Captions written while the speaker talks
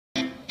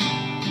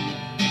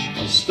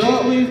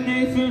Start with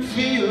Nathan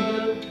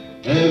Phelan.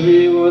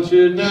 Everyone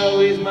should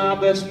know he's my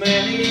best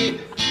mate.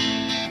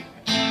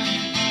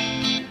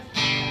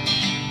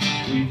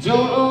 We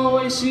don't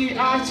always see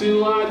eye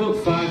to eye,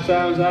 but 5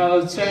 times out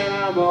of 10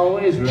 I'm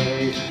always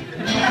right.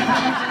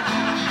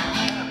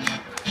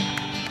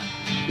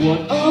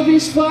 One of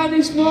his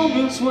finest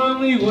moments when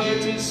we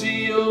went to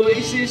see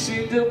Oasis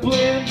in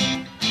Dublin.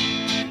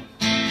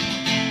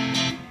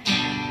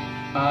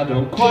 I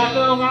don't quite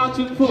know how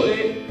to put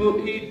it, but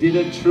he did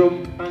a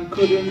trump and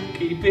couldn't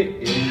keep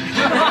it in.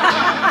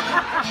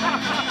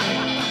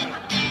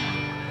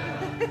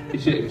 He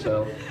shit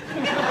himself.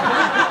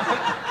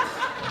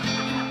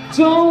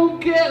 Don't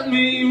get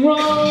me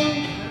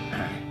wrong,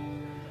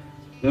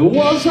 there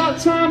was that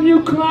time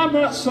you climbed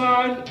that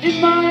sign in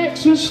my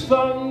ex's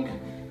thong.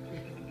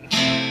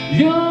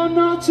 You're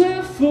not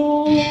a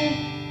fool.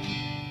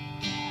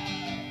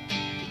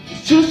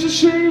 It's just a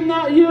shame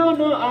that you're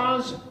not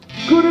as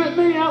good at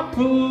me at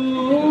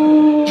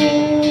pool.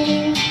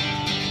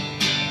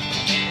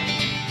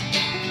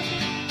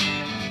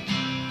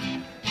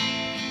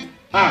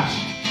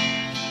 Ash.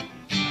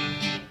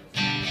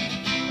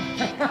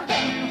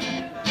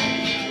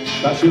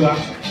 That's you,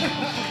 Ash.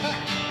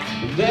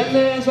 And then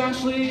there's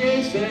Ashley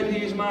Haystead,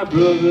 he's my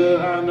brother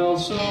and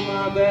also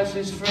my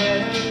bestest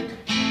friend.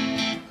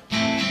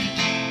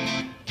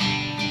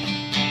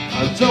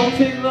 I don't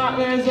think that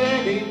there's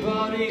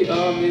anybody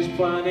on this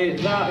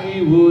planet that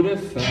he would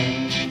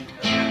offend.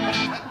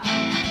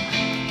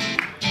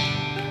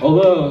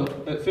 Although,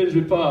 at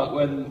Finsbury Park,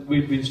 when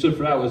we'd been stood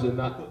for hours and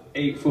that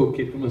 8-foot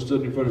kid come and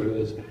stood in front of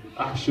us,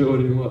 I showed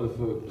him what the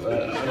fuck.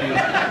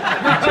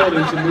 I told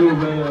him to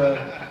move anyway.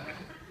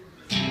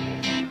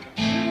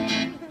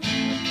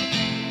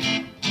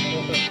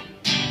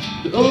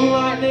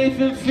 Unlike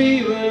Nathan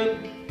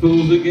Phelan,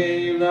 pulls a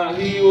game that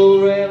he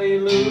will rarely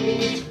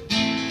lose.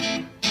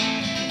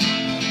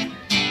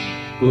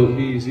 But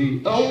he's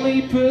the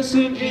only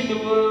person in the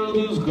world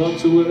who's gone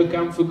to work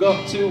and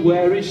forgot to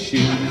wear his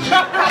shoes.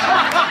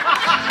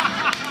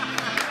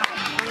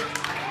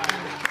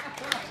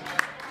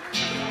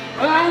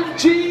 And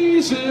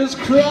Jesus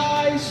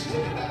Christ,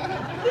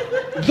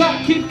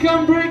 that kid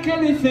can break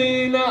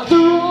anything at the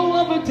roll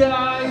of a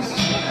dice.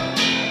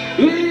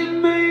 It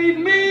made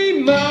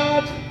me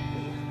mad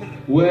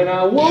when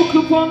I woke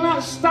up on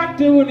that stag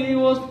do and he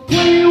was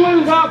playing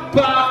with that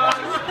bat.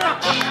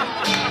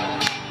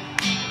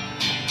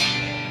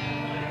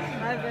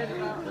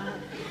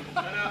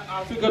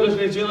 I think I just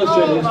need to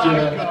illustrate this to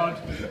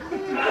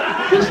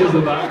you. This is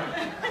the back.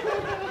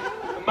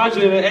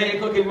 Imagine at 8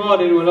 o'clock in the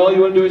morning when all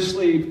you want to do is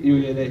sleep, you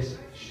hear this.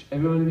 Shh,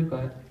 everyone be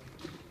quiet.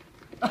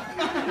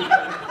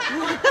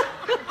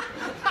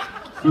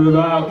 For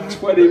about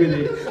 20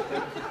 minutes.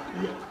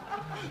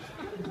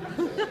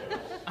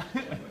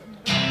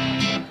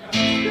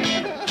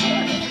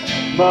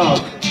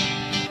 Mark.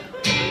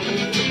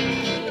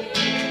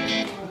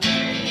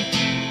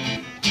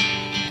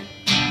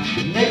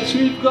 Next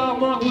we've got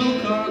Mark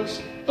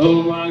Wilcox.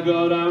 Oh my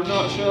god, I'm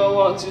not sure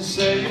what to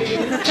say.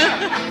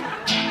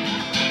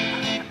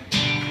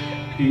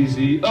 He's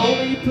the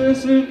only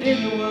person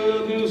in the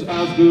world who's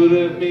as good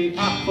at me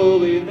at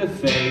pulling the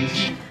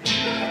face.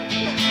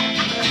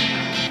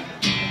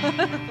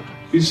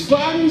 His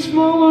finest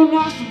moment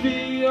has to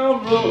be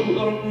en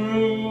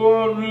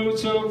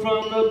route home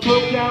from the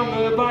pub down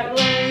the bike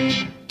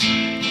lane.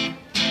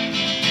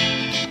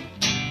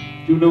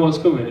 Do you know what's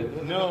coming?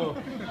 No.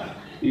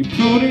 He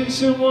put in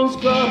someone's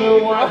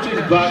gotta watch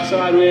his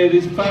backside with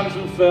his pants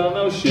and felt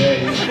no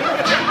shame.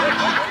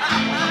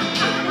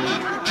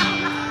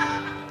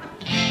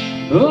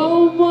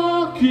 Oh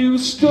Mark, you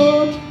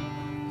stud.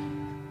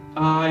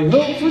 I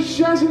hope for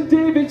Shaz and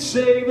David's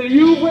sake that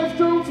you left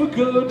home for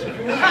good.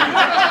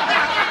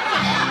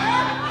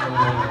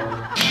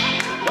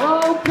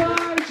 Oh,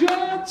 bide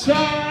your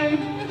time,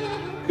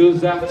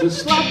 'cause after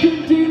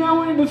slapping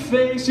Dino in the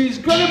face, he's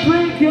gonna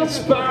break your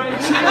spine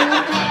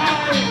tonight.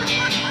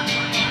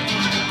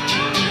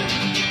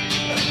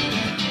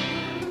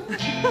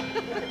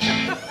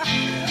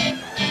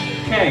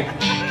 Okay.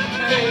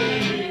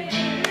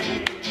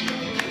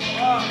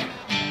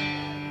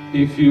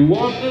 If you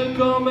want a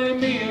gourmet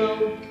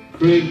meal,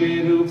 Craig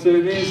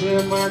Middleton is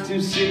the man to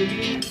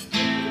see.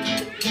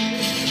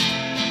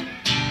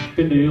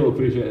 Pinder, you'll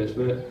appreciate this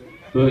bit.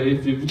 But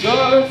if you've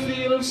got a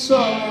feel of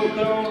sorrow,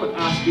 don't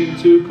ask him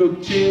to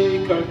cook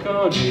chili con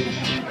carne.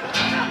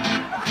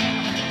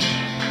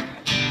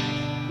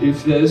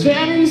 If there's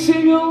any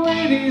single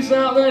ladies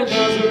out there,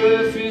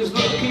 Nazareth is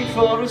looking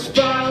for a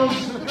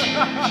spouse.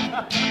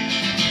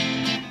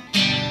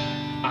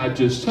 I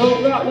just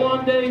hope that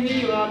one day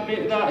he'll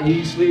admit that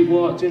he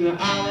sleepwalked in the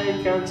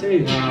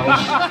Alicante house.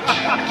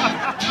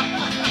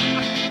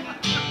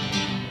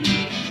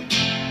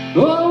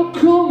 Oh,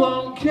 come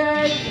on,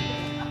 Kate.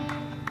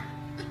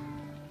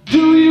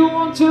 Do you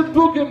want to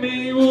bugger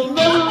me? We'll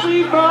never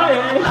leave my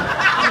head.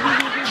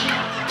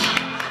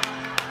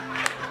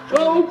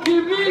 Oh,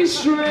 give me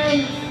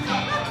strength.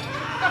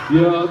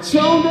 You're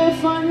tone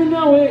deaf and you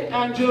know it,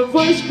 and your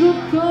voice could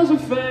cause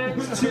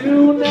offense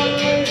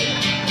tonight.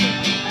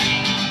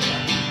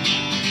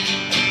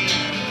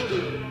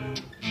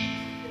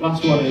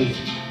 Last one is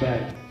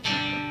Ben.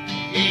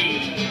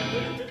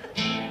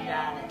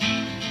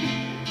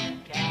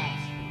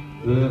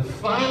 The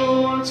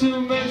final one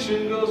to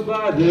mention goes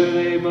by the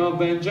name of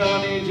Ben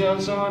Johnny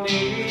Johnsoni.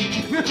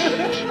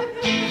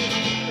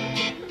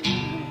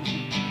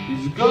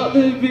 He's got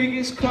the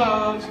biggest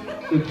calves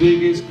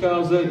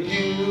that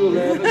you'll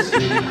ever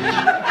see.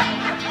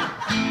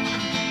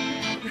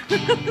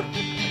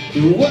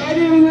 You're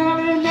wider than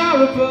an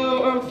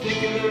arrowboat, I'm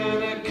thicker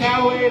than a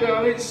cow weight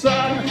on its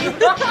side.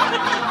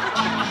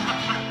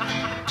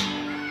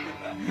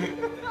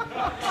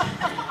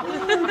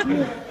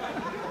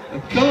 I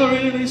can't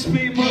really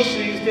speak much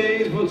these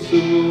days, but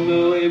some will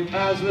know him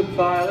as the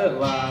pilot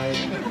lied.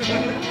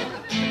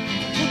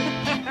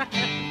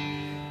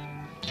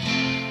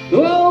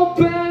 Oh,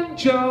 Ben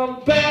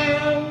John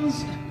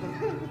Benz,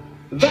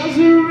 that's a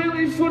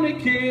really funny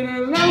kid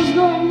and has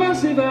got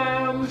massive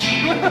arms,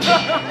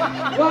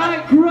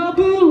 like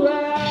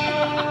Robula.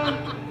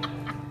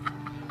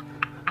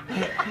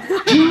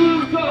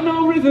 You've got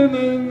no rhythm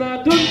and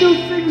I don't do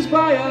things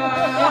by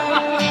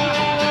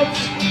heart.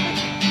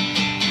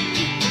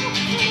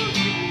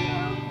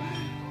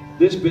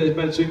 This bit is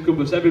meant to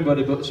encompass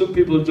everybody, but some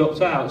people have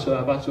dropped out, so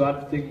I've had to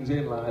add things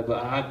in, like,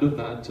 but I hadn't done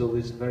that until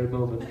this very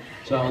moment.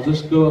 So I'll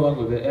just go along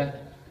with it, yeah?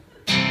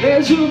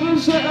 There's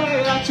others that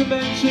I had to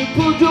mention,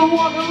 but don't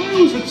want to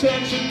lose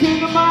attention.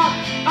 King of my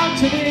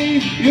Anthony,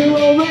 you're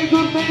all very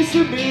good mates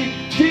to me.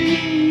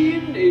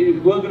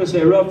 Dean, we're going to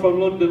say Rob from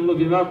London,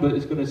 love you man, but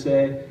it's going to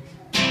say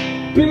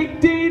Big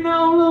Dean,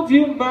 I love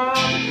you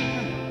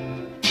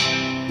man.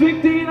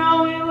 Big Dean,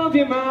 I love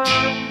you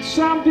man.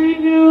 Sam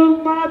Dean, you're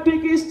my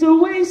biggest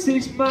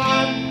Oasis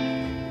man.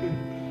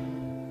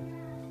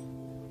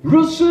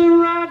 Russell,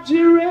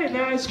 Roger,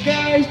 nice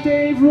guys,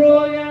 Dave,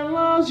 Roy and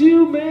Laws,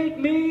 you make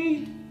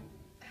me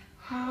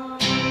happy.